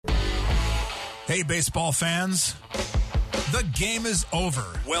Hey, baseball fans. The game is over.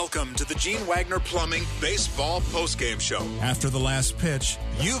 Welcome to the Gene Wagner Plumbing Baseball Postgame Show. After the last pitch,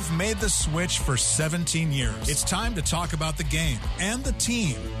 you've made the switch for 17 years. It's time to talk about the game and the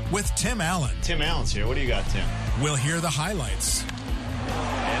team with Tim Allen. Tim Allen's here. What do you got, Tim? We'll hear the highlights.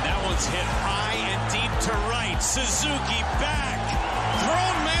 And that one's hit high and deep to right. Suzuki back.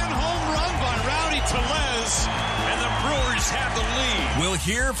 Thrown man home run by Rowdy Tellez. And the Brewers have the lead. We'll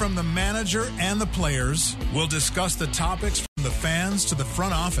hear from the manager and the players. We'll discuss the topics from the fans to the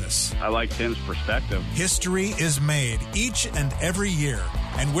front office. I like Tim's perspective. History is made each and every year,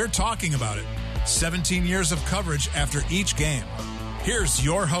 and we're talking about it. 17 years of coverage after each game. Here's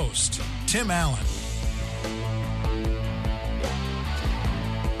your host, Tim Allen.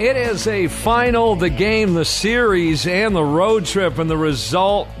 It is a final, the game, the series, and the road trip, and the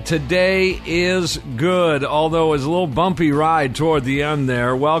result today is good, although it was a little bumpy ride toward the end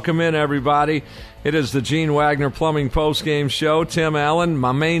there. Welcome in, everybody. It is the Gene Wagner Plumbing Postgame Show. Tim Allen,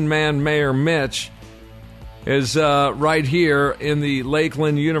 my main man, Mayor Mitch, is right here in the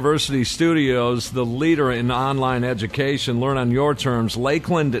Lakeland University studios, the leader in online education. Learn on your terms,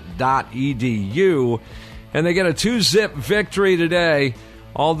 lakeland.edu. And they get a 2-zip victory today.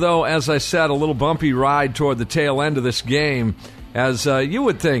 Although, as I said, a little bumpy ride toward the tail end of this game, as you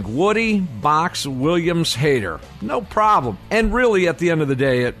would think, Woody, Box, Williams, Hader, no problem. And really, at the end of the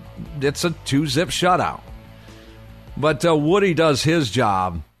day, it's a 2-zip shutout. But Woody does his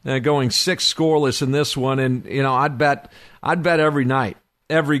job, going 6 scoreless in this one. And you know, I'd bet every night,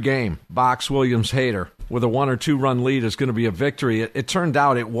 every game, Box, Williams, Hader with a 1 or 2 run lead is going to be a victory. It turned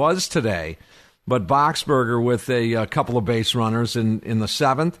out it was today. But Boxberger with a couple of base runners in the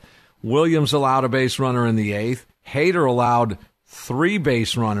 7th. Williams allowed a base runner in the 8th. Hader allowed 3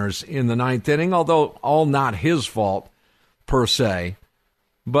 base runners in the 9th inning, although all not his fault per se.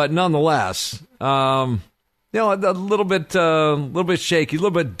 But nonetheless, a little bit shaky, a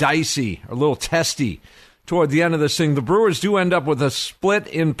little bit dicey, a little testy toward the end of this thing. The Brewers do end up with a split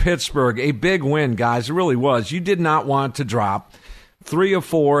in Pittsburgh, a big win, guys. It really was. You did not want to drop 3 of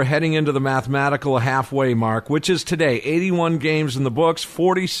 4 heading into the mathematical halfway mark, which is today. 81 games in the books,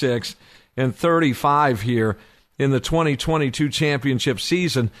 46 and 35 here in the 2022 championship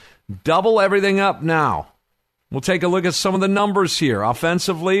season. Double everything up now. We'll take a look at some of the numbers here.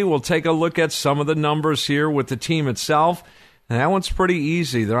 Offensively, we'll take a look at some of the numbers here with the team itself. And that one's pretty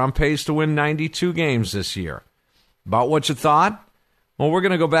easy. They're on pace to win 92 games this year. About what you thought? Well, we're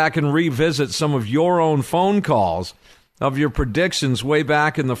going to go back and revisit some of your own phone calls of your predictions way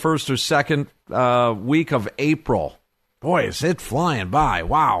back in the first or second week of April. Boy, is it flying by.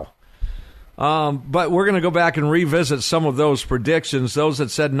 Wow. But we're going to go back and revisit some of those predictions. Those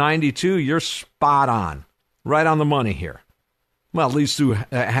that said 92, you're spot on. Right on the money here. Well, at least through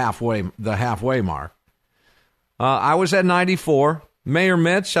the halfway mark. I was at 94. Mayor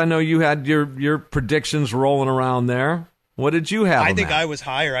Mitch, I know you had your predictions rolling around there. What did you have? I think I was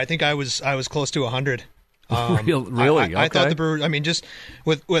higher. I think I was close to 100. Really? I thought the Brewers, just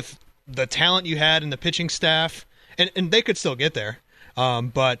with the talent you had in the pitching staff, and they could still get there,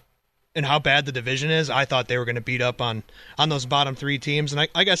 but and how bad the division is, I thought they were going to beat up on those bottom 3 teams, and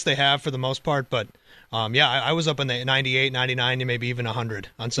I guess they have for the most part, but I was up in the 98, 99, and maybe even 100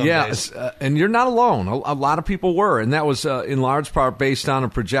 on some days. And you're not alone. A lot of people were, and that was in large part based on a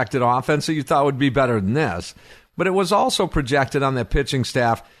projected offense that you thought would be better than this, but it was also projected on that pitching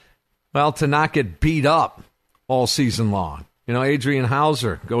staff, well, to not get beat up all season long. You know, Adrian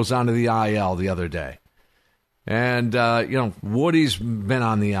Hauser goes onto the IL the other day. And, Woody's been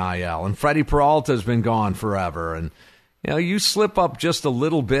on the IL. And Freddie Peralta's been gone forever. And, you slip up just a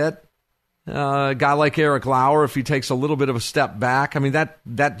little bit. A guy like Eric Lauer, if he takes a little bit of a step back,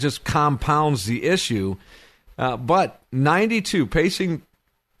 that just compounds the issue. But 92, pacing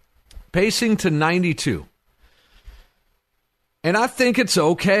to 92. And I think it's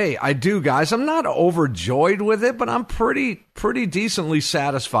okay. I do, guys. I'm not overjoyed with it, but I'm pretty decently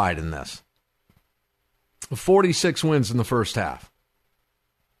satisfied in this. 46 wins in the first half.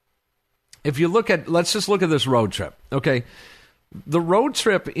 If you let's just look at this road trip. Okay. The road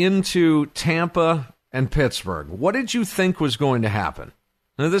trip into Tampa and Pittsburgh. What did you think was going to happen?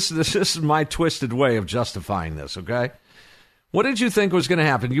 Now, this is my twisted way of justifying this, okay? What did you think was going to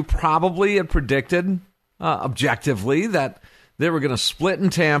happen? You probably had predicted objectively that they were going to split in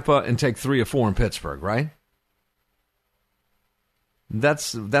Tampa and take 3 or 4 in Pittsburgh, right?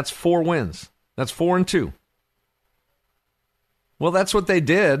 That's 4 wins. That's 4-2. Well, that's what they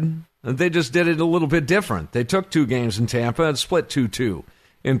did. They just did it a little bit different. They took 2 games in Tampa and split 2-2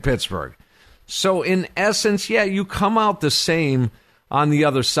 in Pittsburgh. So in essence, yeah, you come out the same on the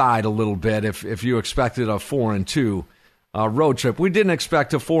other side a little bit if you expected a 4-2 road trip. We didn't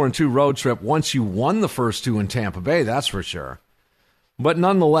expect a 4-2 road trip once you won the first two in Tampa Bay, that's for sure. But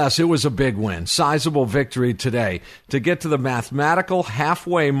nonetheless, it was a big win, sizable victory today to get to the mathematical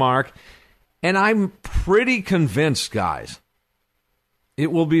halfway mark. And I'm pretty convinced, guys,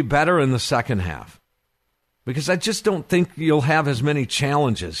 it will be better in the second half. Because I just don't think you'll have as many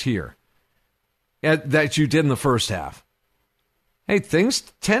challenges here that you did in the first half. Hey, things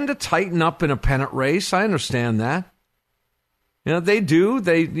tend to tighten up in a pennant race. I understand that. You know, they do.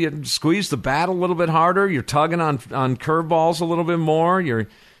 You squeeze the bat a little bit harder. You're tugging on curveballs a little bit more. You're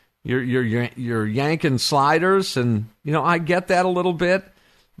yanking sliders, and I get that a little bit.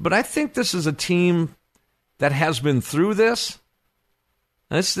 But I think this is a team that has been through this.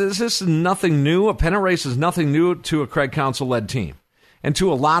 This is nothing new. A pennant race is nothing new to a Craig Counsell-led team, and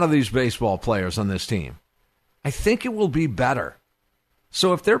to a lot of these baseball players on this team. I think it will be better.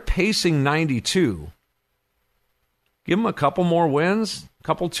 So if they're pacing 92. Give them a couple more wins,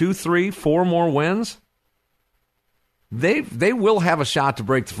 couple 2, 3, 4 more wins. They will have a shot to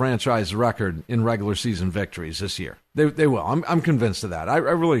break the franchise record in regular season victories this year. They will. I'm convinced of that. I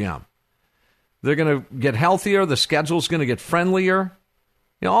really am. They're going to get healthier. The schedule's going to get friendlier.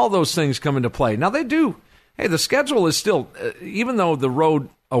 All those things come into play. Now they do. Hey, the schedule is still, even though the road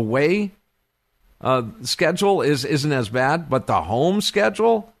away schedule isn't as bad, but the home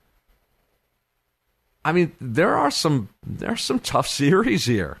schedule. I mean, there are some tough series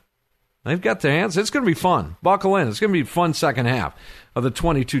here. They've got their hands. It's going to be fun. Buckle in. It's going to be a fun second half of the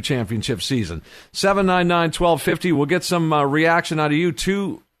 22 championship season. 799-1250. We'll get some reaction out of you.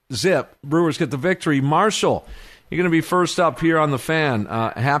 2-0. Brewers get the victory. Marshall, you're going to be first up here on the Fan.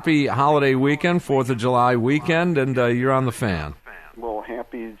 Happy holiday weekend, 4th of July weekend, and you're on the Fan. Well,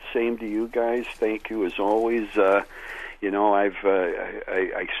 happy same to you guys. Thank you as always. I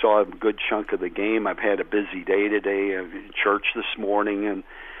saw a good chunk of the game. I've had a busy day today. Church this morning, and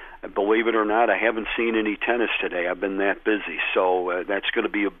believe it or not, I haven't seen any tennis today. I've been that busy, so that's going to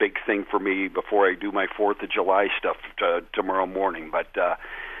be a big thing for me before I do my 4th of July stuff tomorrow morning. But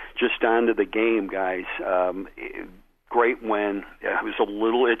just on to the game, guys. Great win. It was a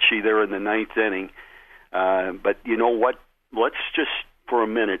little itchy there in the 9th inning, but you know what? Let's just, for a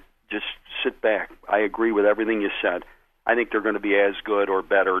minute, just sit back. I agree with everything you said. I think they're going to be as good or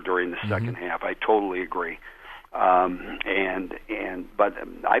better during the second half. I totally agree. But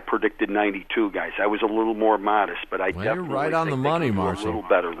I predicted 92, guys. I was a little more modest, but I definitely you're right on the money, Marshall. A little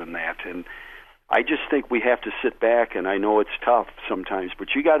better than that. And I just think we have to sit back, and I know it's tough sometimes,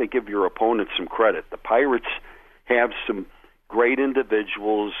 but you got to give your opponent some credit. The Pirates have some great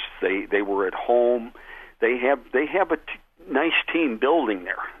individuals. They were at home. They have a nice team building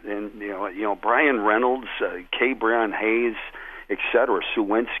there, and Brian Reynolds, K-Brown Hayes, etc.,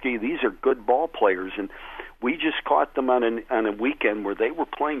 Suwinski. These are good ball players, and we just caught them on a weekend where they were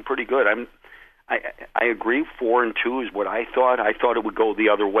playing pretty good. I agree. 4-2 is what I thought. I thought it would go the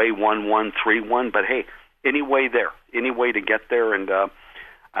other way, 1-1, 3-1. But hey, any way to get there, and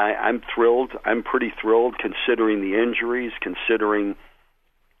I'm thrilled. I'm pretty thrilled considering the injuries, considering.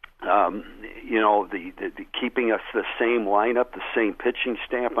 The keeping us the same lineup, the same pitching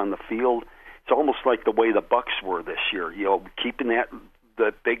staff on the field. It's almost like the way the Bucks were this year. Keeping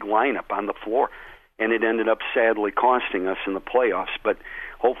the big lineup on the floor, and it ended up sadly costing us in the playoffs. But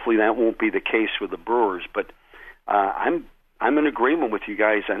hopefully that won't be the case with the Brewers. But I'm in agreement with you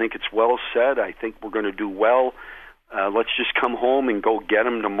guys. I think it's well said. I think we're going to do well. Let's just come home and go get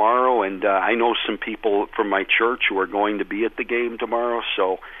them tomorrow. And I know some people from my church who are going to be at the game tomorrow,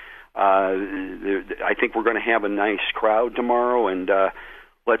 so. I think we're going to have a nice crowd tomorrow, and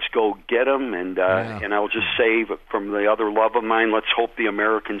let's go get them. And I'll just say from the other love of mine, let's hope the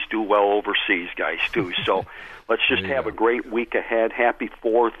Americans do well overseas, guys, too. So let's just have a great week ahead. Happy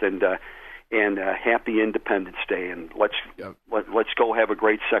 4th and happy Independence Day, and let's go have a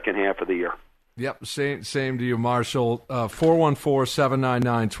great second half of the year. Yep, same to you, Marshall.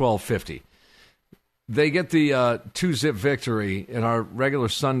 414-799-1250. They get the 2-0 victory in our regular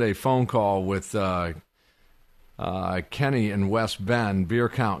Sunday phone call with Kenny and West Bend, Beer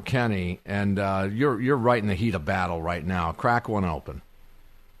Count Kenny, and you're right in the heat of battle right now. Crack one open.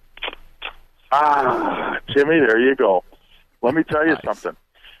 Jimmy, there you go. Let me tell you something.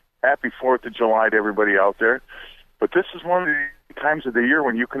 Happy 4th of July to everybody out there. But this is one of the times of the year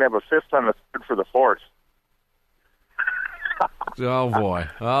when you can have a fifth on the third for the fourth. Oh, boy.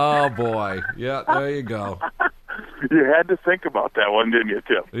 Yeah, there you go. You had to think about that one, didn't you,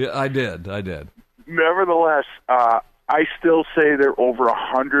 Tim? Yeah, I did. Nevertheless, I still say they're over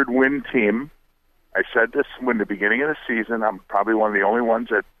 100-win team. I said this in the beginning of the season. I'm probably one of the only ones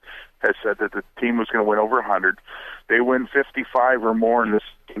that has said that the team was going to win over 100. They win 55 or more in the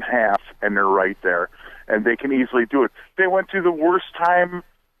second half, and they're right there. And they can easily do it. They went through the worst time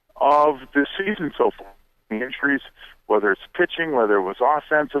of the season so far. The injuries, whether it's pitching, whether it was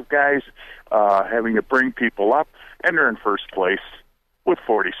offensive guys, having to bring people up, and they're in first place with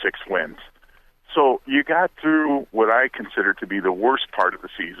 46 wins. So you got through what I consider to be the worst part of the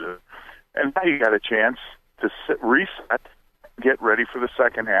season, and now you got a chance to reset, get ready for the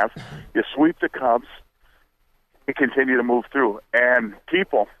second half. You sweep the Cubs, and continue to move through. And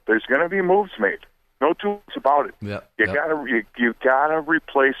people, there's going to be moves made. No two ways about it. You gotta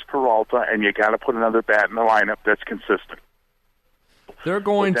replace Peralta, and you gotta put another bat in the lineup that's consistent. They're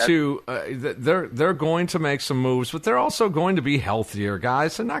going to they're going to make some moves, but they're also going to be healthier,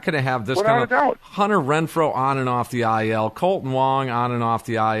 guys. They're not going to have this kind of Hunter Renfroe on and off the IL, Colton Wong on and off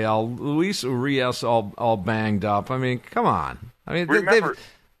the IL, Luis Urias all banged up. I mean, come on. I mean,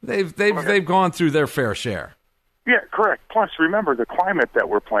 they've gone through their fair share. Yeah, correct. Plus, remember the climate that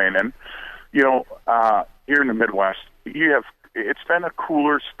we're playing in. You know, here in the Midwest, it's been a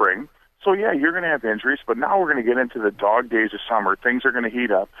cooler spring. So, yeah, you're going to have injuries, but now we're going to get into the dog days of summer. Things are going to heat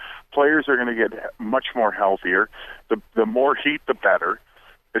up. Players are going to get much more healthier. The more heat, the better,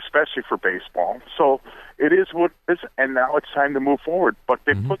 especially for baseball. So it is what it is, and now it's time to move forward. But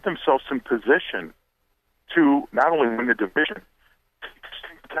they put themselves in position to not only win the division,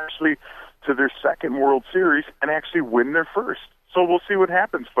 potentially to their second World Series and actually win their first. So we'll see what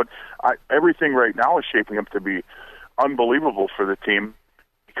happens. But everything right now is shaping up to be unbelievable for the team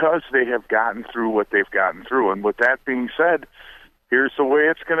because they have gotten through what they've gotten through. And with that being said, here's the way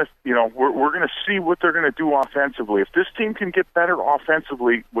it's going to, we're going to see what they're going to do offensively. If this team can get better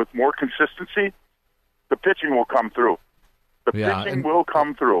offensively with more consistency, the pitching will come through. The pitching will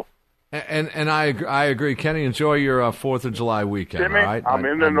come through. And I agree. Kenny, enjoy your 4th of July weekend. Jimmy, all right? I'm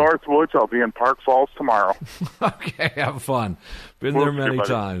in the Northwoods. I'll be in Park Falls tomorrow. Okay, have fun. Been there many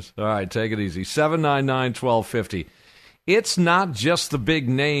times. All right, take it easy. 799-1250. It's not just the big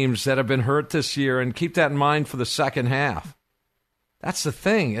names that have been hurt this year, and keep that in mind for the second half. That's the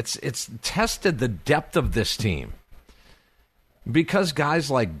thing. It's tested the depth of this team. Because guys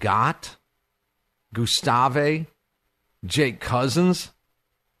like Gott, Gustave, Jake Cousins,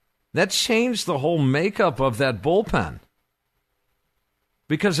 that changed the whole makeup of that bullpen.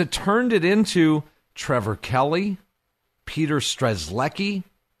 Because it turned it into Trevor Kelly, Peter Strzelecki,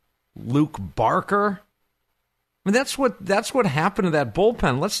 Luke Barker. I mean, that's what happened to that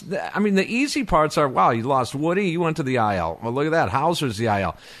bullpen. The easy parts are, wow, you lost Woody, you went to the IL. Well, look at that. Hauser's the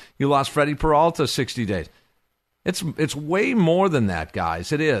IL. You lost Freddie Peralta 60 days. It's way more than that,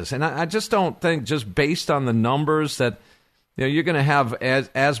 guys. It is. And I just don't think, just based on the numbers, that you're going to have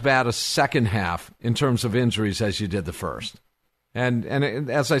as bad a second half in terms of injuries as you did the first. And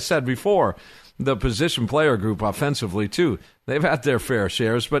as I said before, the position player group offensively, too, they've had their fair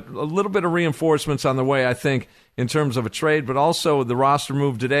shares, but a little bit of reinforcements on the way, I think, in terms of a trade, but also the roster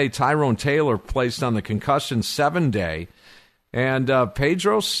move today. Tyrone Taylor placed on the concussion 7-day, and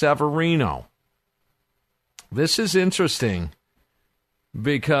Pedro Severino. This is interesting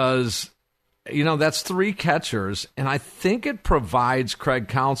because, that's 3 catchers, and I think it provides Craig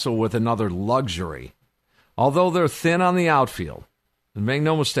Counsell with another luxury. Although they're thin on the outfield, and make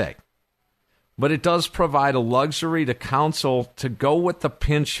no mistake, but it does provide a luxury to Counsell to go with the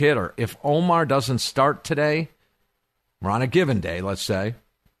pinch hitter. If Omar doesn't start today, we're on a given day, let's say.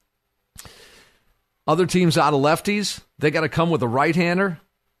 Other teams out of lefties, they got to come with a right-hander.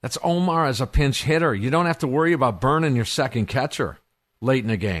 That's Omar as a pinch hitter. You don't have to worry about burning your second catcher late in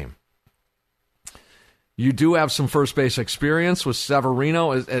the game. You do have some first base experience with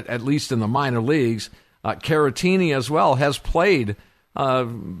Severino, at least in the minor leagues. Caratini as well has played a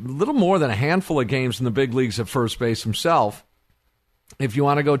little more than a handful of games in the big leagues at first base himself. If you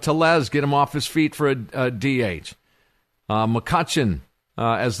want to go Tellez, get him off his feet for a DH. McCutchen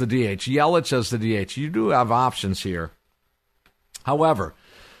as the DH. Yelich as the DH. You do have options here. However,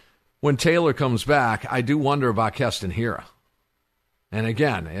 when Taylor comes back, I do wonder about Keston Hiura. And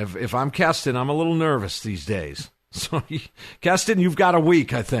again, if I'm Keston, I'm a little nervous these days. So, Keston, you've got a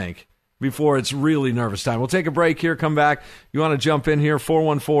week, I think, before it's really nervous time. We'll take a break here, come back. You want to jump in here,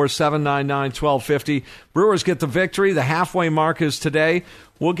 414-799-1250. Brewers get the victory. The halfway mark is today.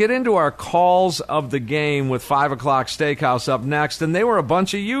 We'll get into our calls of the game with 5 o'clock Steakhouse up next. And they were a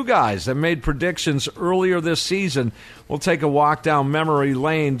bunch of you guys that made predictions earlier this season. We'll take a walk down memory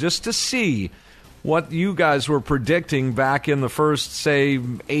lane just to see what you guys were predicting back in the first, say,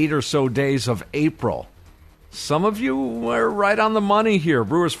 8 or so days of April. Some of you were right on the money here.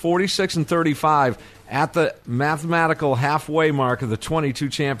 Brewers 46-35 at the mathematical halfway mark of the 22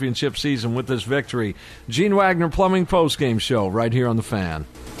 championship season with this victory. Gene Wagner Plumbing postgame show right here on The Fan.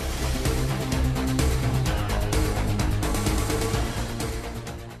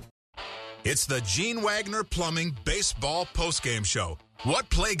 It's the Gene Wagner Plumbing Baseball Postgame Show. What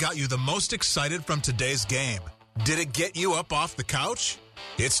play got you the most excited from today's game? Did it get you up off the couch?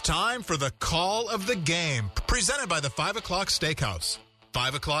 It's time for the Call of the Game, presented by the 5 O'Clock Steakhouse.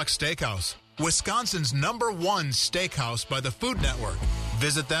 5 O'Clock Steakhouse, Wisconsin's #1 steakhouse by the Food Network.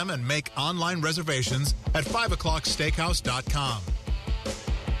 Visit them and make online reservations at 5o'clocksteakhouse.com.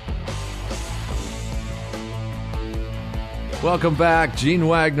 Welcome back. Gene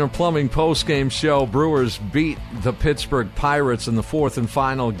Wagner Plumbing postgame show. Brewers beat the Pittsburgh Pirates in the fourth and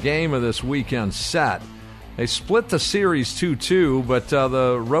final game of this weekend set. They split the series 2-2, but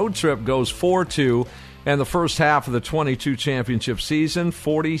the road trip goes 4-2. And the first half of the 22 championship season,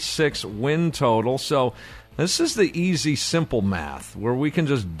 46 win total. So this is the easy, simple math where we can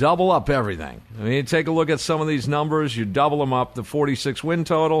just double up everything. I mean, you take a look at some of these numbers, you double them up, the 46 win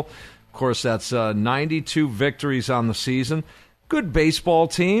total. Of course, that's 92 victories on the season. Good baseball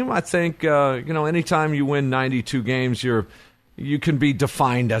team. I think, anytime you win 92 games, you can be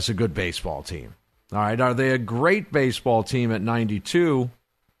defined as a good baseball team. All right, are they a great baseball team at 92?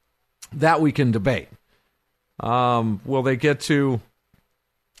 That we can debate. Will they get to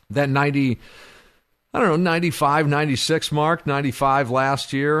that 95, 96 mark, 95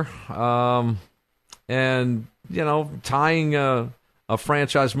 last year? And, tying a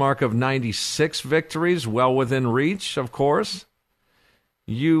franchise mark of 96 victories, well within reach, of course.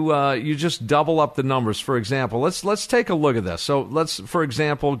 You just double up the numbers. For example, let's take a look at this. So let's, for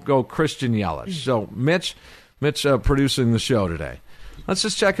example, go Christian Yelich. So Mitch producing the show today. Let's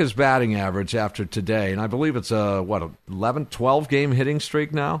just check his batting average after today, and I believe it's a 11, 12 game hitting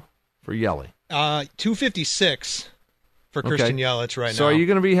streak now for Yelich. 256 for Christian Yelich right now. So are you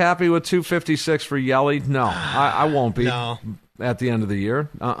going to be happy with 256 for Yelich? No, I won't be. No. At the end of the year,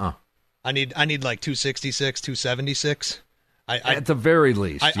 I need like 266, 276. At the very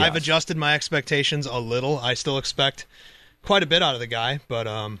least, yes. I've adjusted my expectations a little. I still expect quite a bit out of the guy, but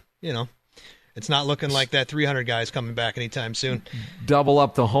it's not looking like that 300 guy is coming back anytime soon. Double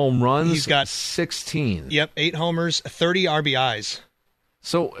up the home runs. He's got 16. Yep, 8 homers, 30 RBIs.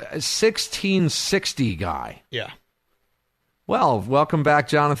 So 1660 guy. Yeah. Well, welcome back,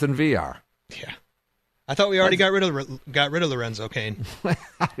 Jonathan VR. Yeah. I thought we already got rid of Lorenzo Cain. I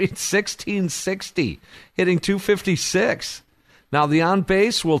mean, 1660, hitting 256. Now, the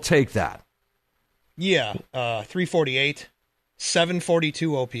on-base will take that. Yeah, 348,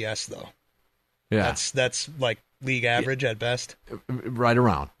 742 OPS, though. Yeah. That's like league average at best. Right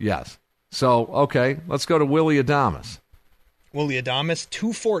around, yes. So, okay, let's go to Willy Adames. Willy Adames,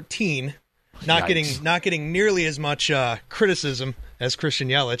 214, not getting nearly as much criticism as Christian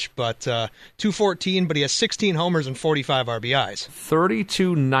Yelich, but 214, but he has 16 homers and 45 RBIs.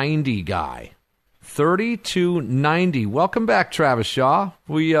 3290 guy. 3290. Welcome back, Travis Shaw.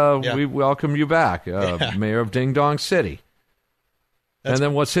 We welcome you back, Mayor of Ding Dong City. And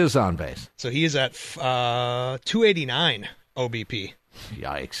then what's his on base? So he is at 289 OBP.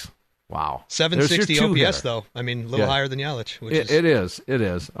 Yikes. Wow. 760 OPS, though. I mean, a little higher than Yelich. It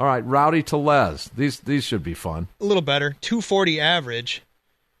is. All right, Rowdy Tellez. These should be fun. A little better. 240 average,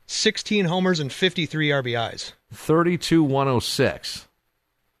 16 homers and 53 RBIs. 32-106.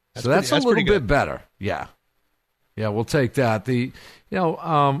 So that's a little bit better. Yeah. Yeah, we'll take that.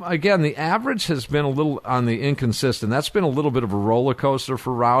 Again, the average has been a little on the inconsistent. That's been a little bit of a roller coaster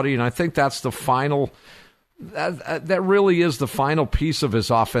for Rowdy, and I think that's the final. That really is the final piece of his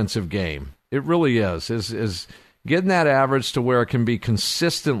offensive game. It really is getting that average to where it can be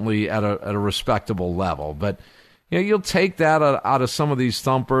consistently at a respectable level. But you'll take that out of some of these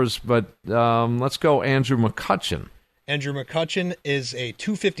thumpers. But let's go Andrew McCutchen. Andrew McCutchen is a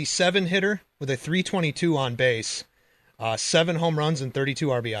 257 hitter with a 322 on base, 7 home runs and 32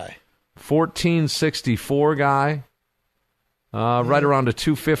 RBI. 1464 guy. Right around a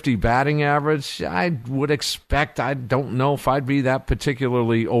 250 batting average. I would expect, I don't know if I'd be that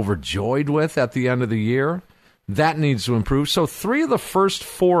particularly overjoyed with at the end of the year. That needs to improve. So 3 of the first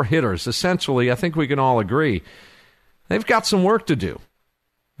 4 hitters, essentially, I think we can all agree, they've got some work to do.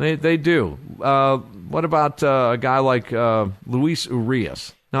 They do. What about a guy like Luis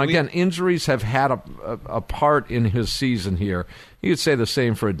Urias? Now, again, injuries have had a part in his season here. You could say the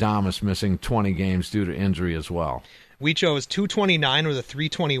same for Adames missing 20 games due to injury as well. Weicho is 229 with a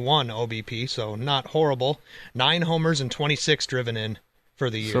 321 OBP, so not horrible. 9 homers and 26 driven in for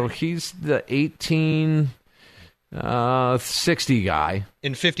the year. So he's the 18. 60 guy.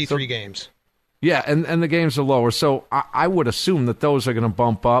 In 53 games. Yeah, and the games are lower. So I would assume that those are going to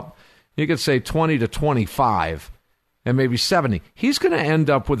bump up. You could say 20 to 25 and maybe 70. He's going to end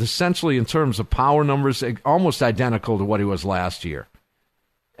up with essentially, in terms of power numbers, almost identical to what he was last year.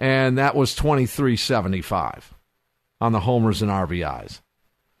 And that was 23.75 on the homers and RBIs.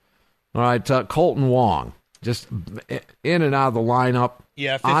 All right, Colton Wong, just in and out of the lineup,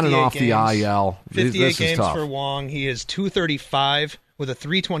 on and off games, the IL. 58 games for Wong. He is 235 with a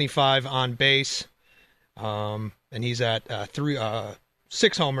 325 on base, and he's at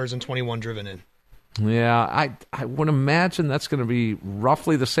 6 homers and 21 driven in. Yeah, I would imagine that's going to be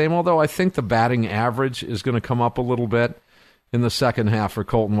roughly the same, although I think the batting average is going to come up a little bit in the second half for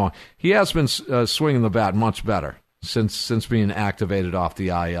Colton Wong. He has been swinging the bat much better since being activated off the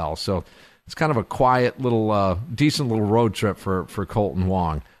IL. So it's kind of a quiet little, decent little road trip for Colton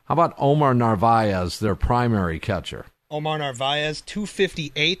Wong. How about Omar Narvaez, their primary catcher? Omar Narvaez,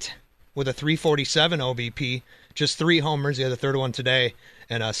 258 with a 347 OBP. Just 3 homers. He had the third one today,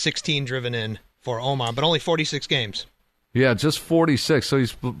 and 16 driven in for Omar, but only 46 games. Yeah, just 46. So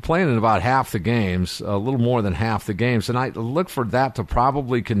he's playing in about half the games, a little more than half the games, and I look for that to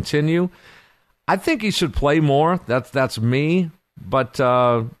probably continue. I think he should play more. That's me, but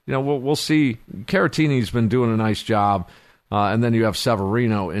we'll see. Caratini's been doing a nice job, and then you have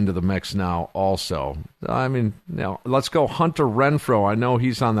Severino into the mix now also. I mean, let's go Hunter Renfroe. I know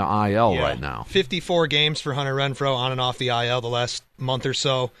he's on the IL right now. 54 games for Hunter Renfroe on and off the IL the last month or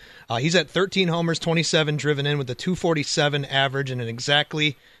so. He's at 13 homers, 27 driven in with a 247 average and an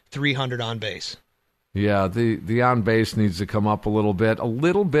exactly 300 on base. Yeah, the on base needs to come up a little bit. A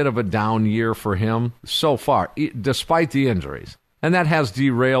little bit of a down year for him so far, despite the injuries. And that has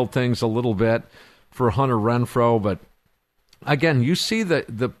derailed things a little bit for Hunter Renfroe. But, again, you see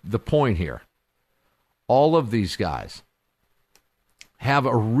the point here. All of these guys have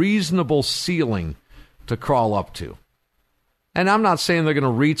a reasonable ceiling to crawl up to. And I'm not saying they're going to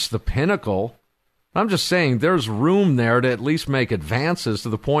reach the pinnacle. I'm just saying there's room there to at least make advances to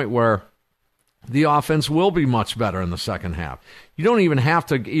the point where the offense will be much better in the second half. You don't even have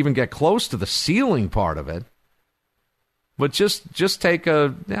to even get close to the ceiling part of it. But just take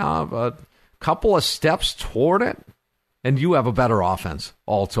a couple of steps toward it, and you have a better offense,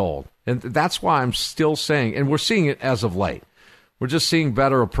 all told. And that's why I'm still saying, and we're seeing it as of late, we're just seeing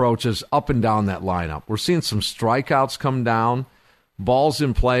better approaches up and down that lineup. We're seeing some strikeouts come down, balls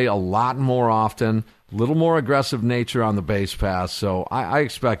in play a lot more often, a little more aggressive nature on the base pass. So I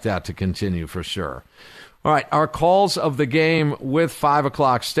expect that to continue for sure. All right, our calls of the game with 5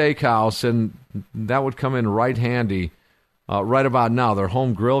 o'clock Steakhouse, and that would come in right handy right about now. Their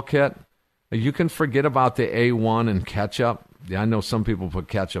home grill kit. You can forget about the A1 and ketchup. Yeah, I know some people put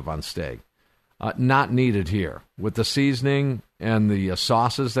ketchup on steak. Not needed here. With the seasoning and the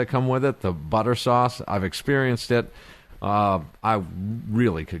sauces that come with it, the butter sauce, I've experienced it. I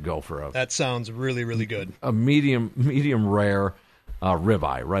really could go for a... That sounds really, really good. A medium rare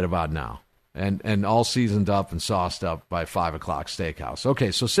ribeye right about now. And all seasoned up and sauced up by 5 o'clock Steakhouse.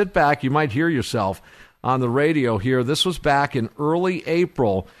 Okay, so sit back. You might hear yourself on the radio here. This was back in early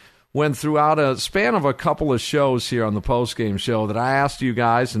April when throughout a span of a couple of shows here on the postgame show that I asked you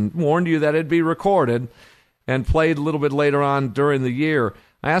guys and warned you that it'd be recorded and played a little bit later on during the year.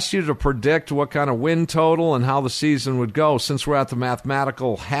 I asked you to predict what kind of win total and how the season would go. Since we're at the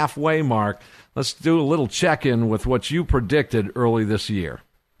mathematical halfway mark, let's do a little check-in with what you predicted early this year.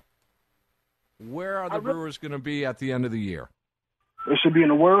 Where are the Brewers going to be at the end of the year? They should be in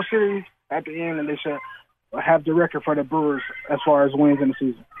the World Series at the end, and they should have the record for the Brewers as far as wins in the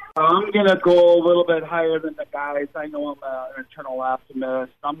season. I'm going to go a little bit higher than the guys. I know I'm an eternal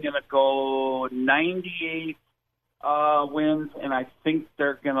optimist. I'm going to go 98 wins, and I think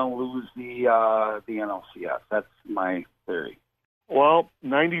they're going to lose the NLCS. That's my theory. Well,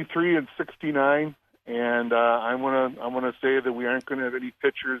 93 and 69, and I want to say that we aren't going to have any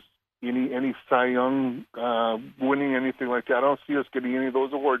pitchers, any Cy Young winning anything like that. I don't see us getting any of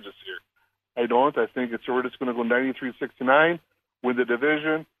those awards this year. I don't. I think we're just going to go 93-69, win the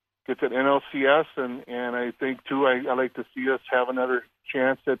division, get that NLCS, and I think too I like to see us have another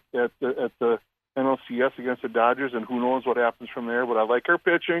chance at the NLCS against the Dodgers, and who knows what happens from there. But I like our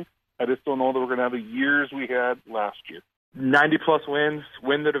pitching. I just don't know that we're going to have the years we had last year. 90-plus wins,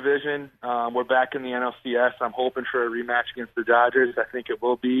 win the division. We're back in the NLCS. I'm hoping for a rematch against the Dodgers. I think it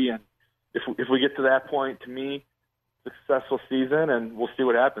will be, and if we get to that point, to me, successful season, and we'll see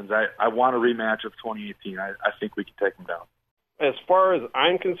what happens. I want a rematch of 2018. I think we can take them down. As far as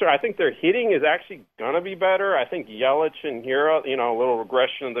I'm concerned, I think their hitting is actually going to be better. I think Yelich and Hero, a little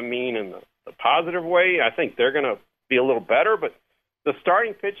regression of the mean in the positive way. I think they're going to be a little better, but the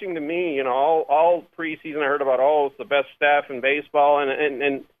starting pitching to me, all preseason I heard about, it's the best staff in baseball,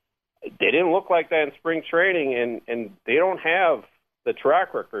 and they didn't look like that in spring training, and they don't have the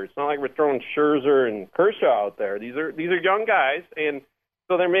track record. It's not like we're throwing Scherzer and Kershaw out there. These are young guys, and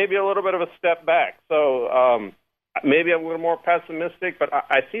so there may be a little bit of a step back. So maybe I'm a little more pessimistic, but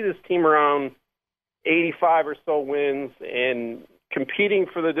I see this team around 85 or so wins and competing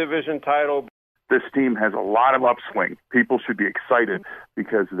for the division title. This team has a lot of upswing. People should be excited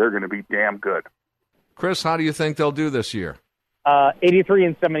because they're going to be damn good. Chris, how do you think they'll do this year? 83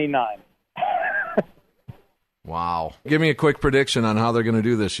 and 79. Wow. Give me a quick prediction on how they're going to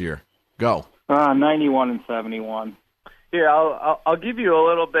do this year. Go. 91 and 71. Here, I'll give you a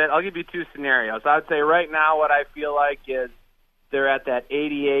little bit. I'll give you two scenarios. I would say right now what I feel like is they're at that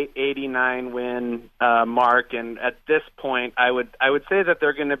 88, 89 win mark, and at this point, I would say that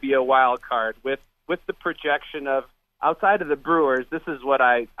they're going to be a wild card with the projection of outside of the Brewers. This is what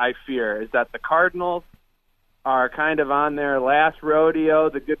I fear is that the Cardinals are kind of on their last rodeo,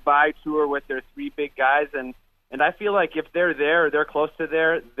 the goodbye tour with their three big guys, and I feel like if they're there or they're close to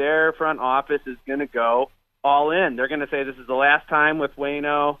there, their front office is going to go all in. They're going to say this is the last time with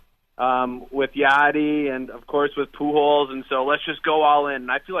Waino, with Yadi, and of course with Pujols, and so let's just go all in.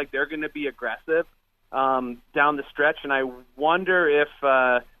 And I feel like they're going to be aggressive down the stretch, and I wonder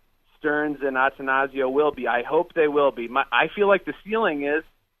if Stearns and Attanasio will be. I hope they will be. I feel like the ceiling is,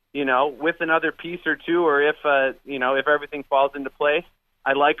 with another piece or two, or if everything falls into place,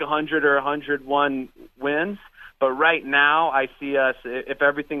 I like 100 or 101 wins. But right now, I see us, if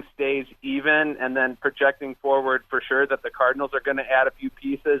everything stays even, and then projecting forward for sure that the Cardinals are going to add a few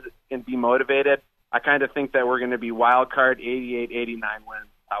pieces and be motivated, I kind of think that we're going to be wild card 88, 89 wins,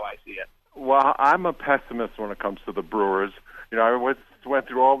 how I see it. Well, I'm a pessimist when it comes to the Brewers. I went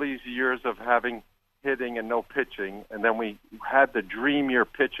through all these years of having hitting and no pitching, and then we had the dream year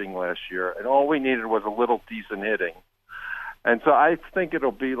pitching last year, and all we needed was a little decent hitting. And so I think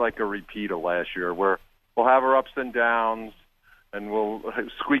it'll be like a repeat of last year, where we'll have our ups and downs, and we'll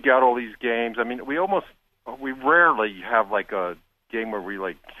squeak out all these games. I mean, we rarely have like a game where we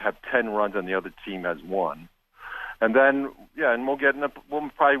like have 10 runs and the other team has 1. And then, and we'll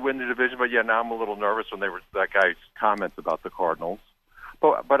probably win the division. But now I'm a little nervous when that guy's comments about the Cardinals.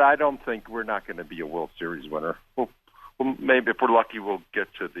 But I don't think we're not going to be a World Series winner. Well, maybe if we're lucky, we'll get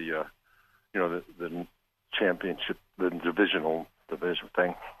to the championship, the division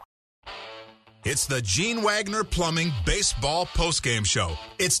thing. It's the Gene Wagner Plumbing Baseball Postgame Show.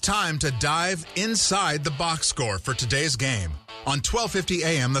 It's time to dive inside the box score for today's game on 1250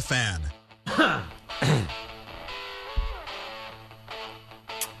 AM The Fan.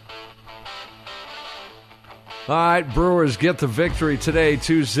 All right, Brewers get the victory today,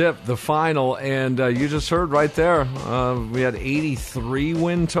 2-0 the final, and you just heard right there, we had 83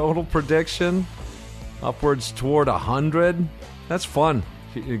 win total prediction, upwards toward 100. That's fun,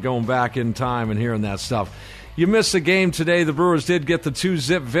 going back in time and hearing that stuff. You missed the game today. The Brewers did get the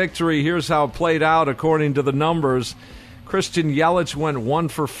 2-0 victory. Here's how it played out according to the numbers. Christian Yelich went 1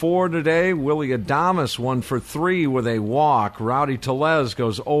 for 4 today. Willy Adames 1 for 3 with a walk. Rowdy Tellez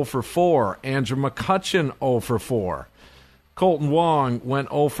goes 0 for 4. Andrew McCutchen 0 for 4. Colton Wong went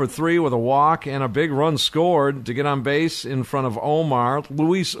 0 for 3 with a walk and a big run scored to get on base in front of Omar.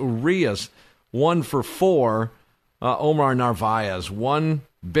 Luis Urias 1 for 4. Omar Narvaez, one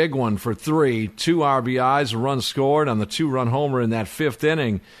big one for 3. 2 RBIs, a run scored on the 2-run homer in that 5th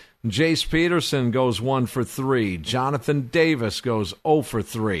inning. Jace Peterson goes 1 for 3. Jonathan Davis goes 0 for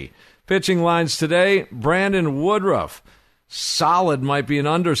 3. Pitching lines today, Brandon Woodruff. Solid might be an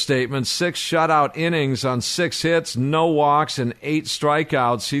understatement. 6 shutout innings on 6 hits, no walks, and 8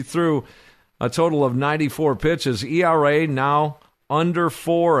 strikeouts. He threw a total of 94 pitches. ERA now under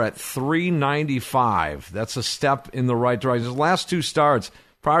 4 at 3.95. That's a step in the right direction. His last 2 starts,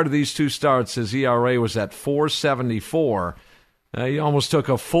 prior to these 2 starts, his ERA was at 4.74. He almost took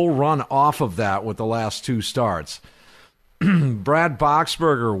a full run off of that with the last 2 starts. Brad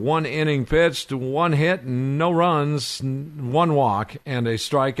Boxberger, 1 inning pitched, 1 hit, no runs, 1 walk, and a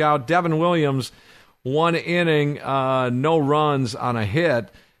strikeout. Devin Williams, 1 inning, no runs on a hit,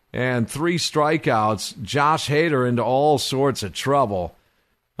 and 3 strikeouts. Josh Hader into all sorts of trouble.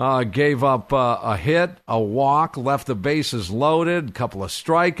 Gave up a hit, a walk, left the bases loaded, a couple of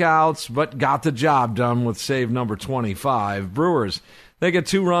strikeouts, but got the job done with save number 25. Brewers, they get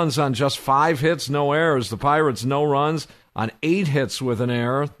 2 runs on just 5 hits, no errors. The Pirates, no runs on 8 hits with an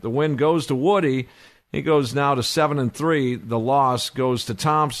error. The win goes to Woody. He goes now to 7-3. The loss goes to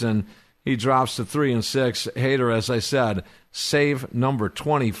Thompson. He drops to 3-6. Hader, as I said, save number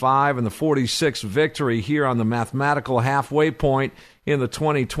 25 and the 46th victory here on the mathematical halfway point in the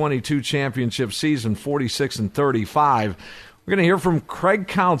 2022 championship season, 46-35. We're going to hear from Craig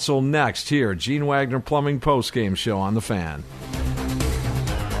Counsell next here, Gene Wagner Plumbing postgame show on The Fan.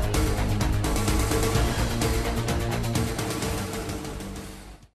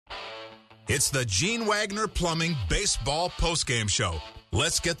 It's the Gene Wagner Plumbing Baseball Postgame Show.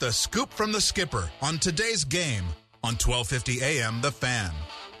 Let's get the scoop from the skipper on today's game on 1250 AM The Fan.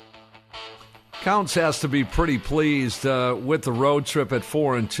 Counts has to be pretty pleased with the road trip at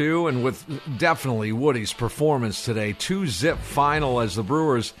 4-2 and with definitely Woody's performance today. 2-zip final as the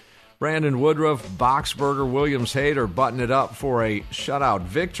Brewers, Brandon Woodruff, Boxberger, Williams Hader button it up for a shutout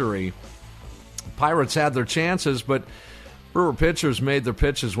victory. Pirates had their chances, but Brewer pitchers made their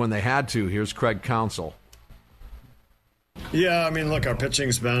pitches when they had to. Here's Craig Counsell. Yeah, I mean, look, our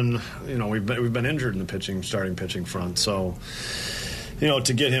pitching's been, we've been injured in the starting pitching front. So,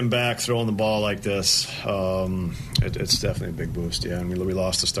 to get him back throwing the ball like this, it's definitely a big boost. Yeah, and we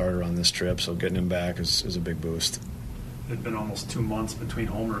lost a starter on this trip, so getting him back is a big boost. It'd been almost 2 months between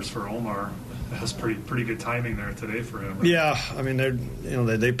homers for Omar. That's pretty good timing there today for him. Right? Yeah, I mean,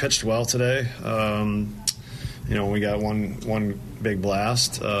 they pitched well today. We got one big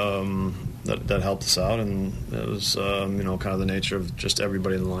blast that helped us out, and it was kind of the nature of just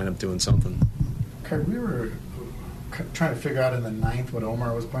everybody in the lineup doing something. Craig, we were trying to figure out in the ninth what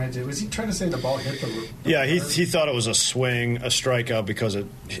Omar was pointing to. Was he trying to say the ball hit the? Yeah, he thought it was a strikeout because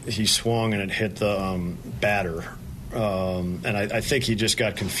he swung and it hit the batter. And I think he just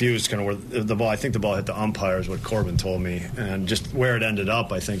got confused kind of where the ball. I think the ball hit the umpire is what Corbin told me, and just where it ended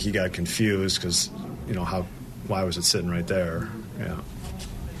up, I think he got confused because why was it sitting right there? Yeah.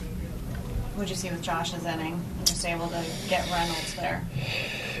 What did you see with Josh's inning? Just able to get Reynolds there.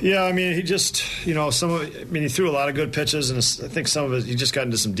 Yeah, I mean, he just, he threw a lot of good pitches, and I think some of it, he just got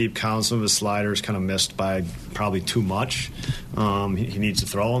into some deep counts. Some of his sliders kind of missed by probably too much. He needs to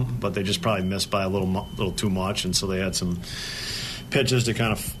throw them, but they just probably missed by a little too much, and so they had some pitches to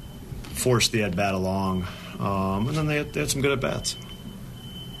kind of force the at-bat along. And then they had some good at-bats.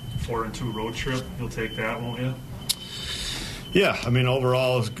 4-2 road trip, you'll take that, won't you? Yeah, I mean,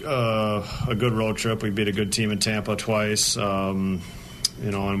 overall, a good road trip. We beat a good team in Tampa twice, and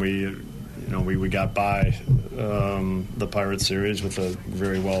we got by the Pirates series with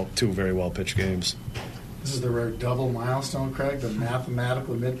two very well pitched games. This is the rare double milestone, Craig, the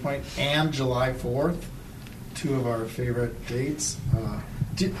mathematical midpoint, and July 4th, two of our favorite dates.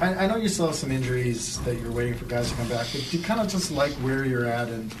 I know you still have some injuries that you're waiting for guys to come back, but do you kind of just like where you're at,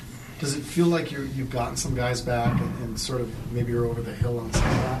 and does it feel like you've gotten some guys back and sort of maybe you're over the hill on some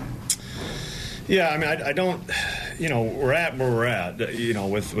of that? Yeah, I mean, I don't, we're at where we're at,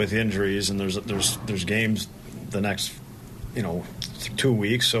 with injuries, and there's games the next, 2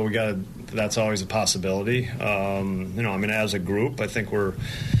 weeks, so that's always a possibility. As a group, I think we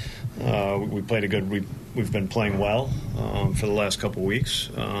played we've been playing well for the last couple of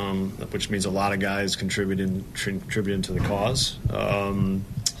weeks, which means a lot of guys contributing to the cause.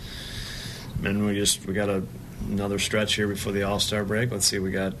 And we got another stretch here before the All-Star break. Let's see, we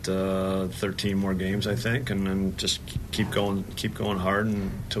got 13 more games, I think, and then just keep going hard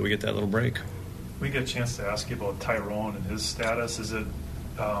until we get that little break. We get a chance to ask you about Tyrone and his status. Is it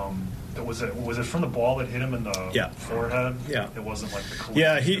was it from the ball that hit him in the forehead? Yeah, it wasn't like the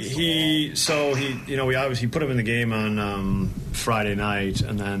yeah. He obviously put him in the game on Friday night,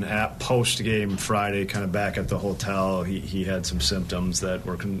 and then at post game Friday, kind of back at the hotel, he had some symptoms that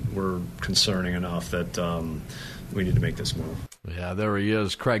were concerning enough that we need to make this move. Yeah, there he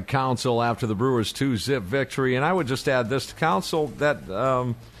is, Craig Counsell after the Brewers 2-zip victory, and I would just add this to Counsell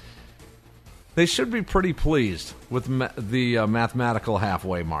that. They should be pretty pleased with the mathematical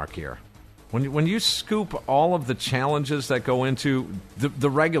halfway mark here. When you scoop all of the challenges that go into the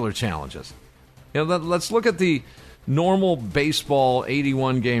regular challenges, let's look at the normal baseball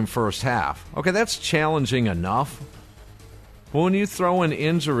 81-game first half. Okay, that's challenging enough. But when you throw in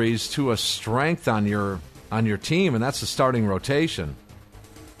injuries to a strength on your team, and that's the starting rotation,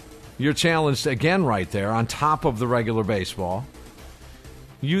 you're challenged again right there on top of the regular baseball.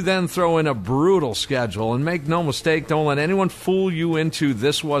 You then throw in a brutal schedule, and make no mistake, don't let anyone fool you into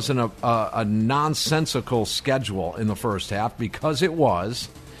this wasn't a nonsensical schedule in the first half, because it was.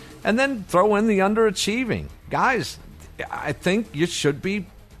 And then throw in the underachieving. Guys, I think you should be,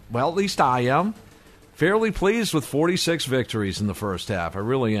 well, at least I am, fairly pleased with 46 victories in the first half. I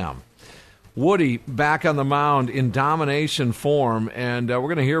really am. Woody back on the mound in domination form, and we're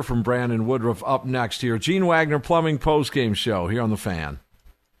going to hear from Brandon Woodruff up next here. Gene Wagner Plumbing postgame show here on The Fan.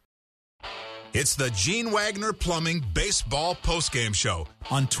 It's the Gene Wagner Plumbing Baseball Postgame Show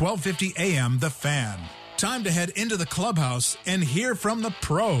on 1250 AM The Fan. Time to head into the clubhouse and hear from the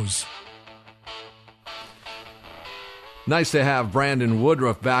pros. Nice to have Brandon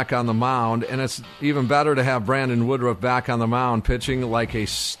Woodruff back on the mound, and it's even better to have Brandon Woodruff back on the mound pitching like a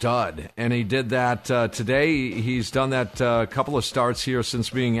stud. And he did that today. He's done that a couple of starts here since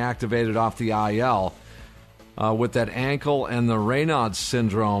being activated off the IL. With that ankle and the Raynaud's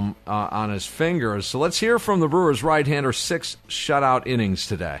syndrome on his fingers. So let's hear from the Brewers right-hander. 6 shutout innings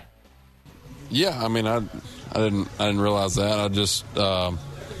today. Yeah, I mean, I didn't realize that. I just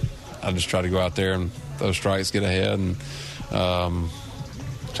tried to go out there and throw strikes, get ahead, and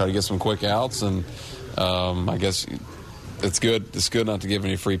try to get some quick outs. And I guess it's good. It's good not to give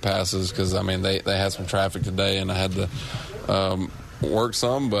any free passes because I mean they had some traffic today, and I had to work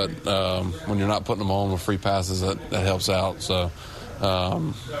some, but when you're not putting them on with free passes, that helps out. So,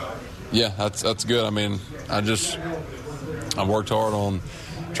 yeah, that's good. I mean, I worked hard on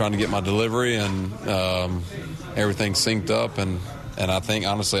trying to get my delivery, and everything synced up, and I think,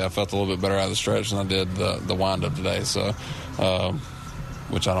 honestly, I felt a little bit better out of the stretch than I did the wind-up today, so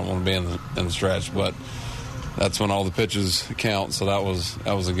which I don't want to be in the stretch, but that's when all the pitches count, so that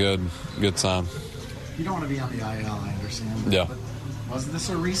was a good sign. You don't want to be on the IL, I understand. Yeah. But was this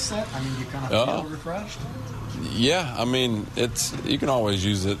a reset? I mean, you kind of feel refreshed? Yeah, I mean, you can always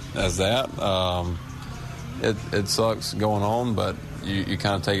use it as that. It sucks going on, but you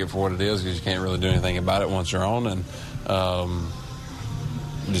kind of take it for what it is because you can't really do anything about it once you're on, and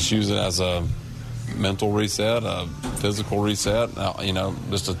just use it as a mental reset, a physical reset,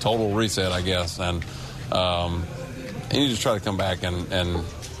 just a total reset, I guess. And you just try to come back and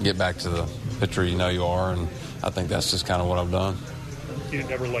get back to the pitcher you are, and I think that's just kind of what I've done. You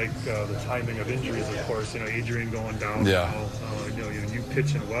never like the timing of injuries, of course. Adrian going down. Yeah. Now, you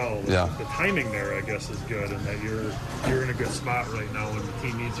pitching well. Yeah. The timing there, I guess, is good, and that you're in a good spot right now when the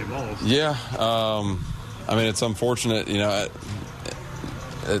team needs you most. Yeah. I mean, it's unfortunate.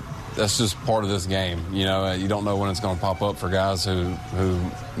 That's just part of this game. You don't know when it's going to pop up for guys who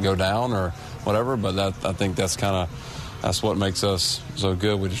go down or whatever. But I think that's what makes us so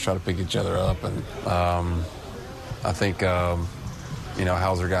good. We just try to pick each other up, and I think.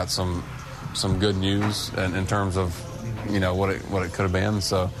 Hauser got some good news in terms of what it could have been.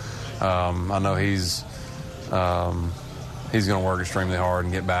 So I know he's going to work extremely hard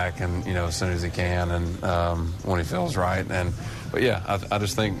and get back, and as soon as he can, and when he feels right. But yeah, I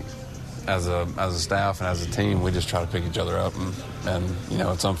just think as a staff and as a team, we just try to pick each other up, and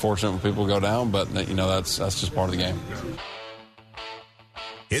it's unfortunate when people go down, but that's just part of the game.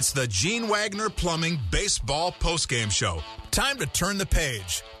 It's the Gene Wagner Plumbing Baseball Postgame Show. Time to turn the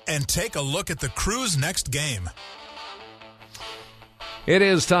page and take a look at the Crew's next game. It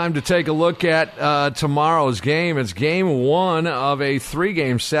is time to take a look at tomorrow's game. It's game 1 of a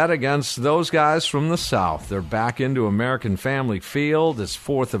 3-game set against those guys from the South. They're back into American Family Field. It's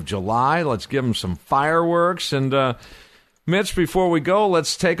 4th of July. Let's give them some fireworks. And Mitch, before we go,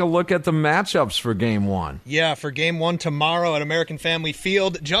 let's take a look at the matchups for Game 1. Yeah, for Game 1 tomorrow at American Family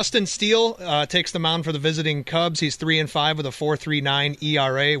Field, Justin Steele takes the mound for the visiting Cubs. He's 3-5 with a 4.39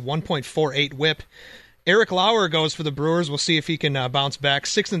 ERA, 1.48 WHIP. Eric Lauer goes for the Brewers. We'll see if he can bounce back.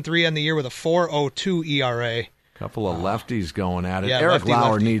 6-3 on the year with a 4.02 ERA. Couple of lefties going at it. Yeah, Eric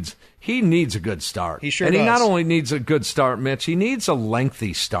Lauer lefty. needs a good start. He sure and does. He not only needs a good start, Mitch, he needs a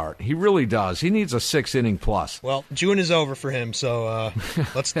lengthy start. He really does. He needs a 6-inning plus. Well, June is over for him, so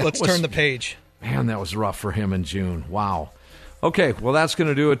let's turn the page. Man, that was rough for him in June. Wow. Okay, well, that's going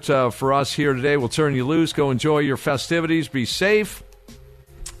to do it for us here today. We'll turn you loose. Go enjoy your festivities. Be safe.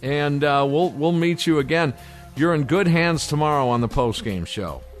 And we'll meet you again. You're in good hands tomorrow on the postgame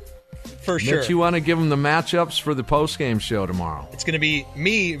show. For sure. Mitch, you want to give them the matchups for the postgame show tomorrow? It's going to be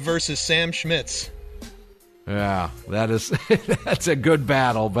me versus Sam Schmitz. Yeah, that's a good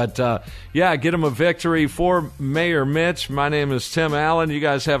battle. But, get them a victory for Mayor Mitch. My name is Tim Allen. You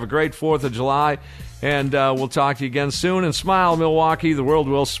guys have a great 4th of July. And we'll talk to you again soon. And smile, Milwaukee. The world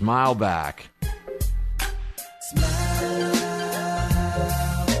will smile back.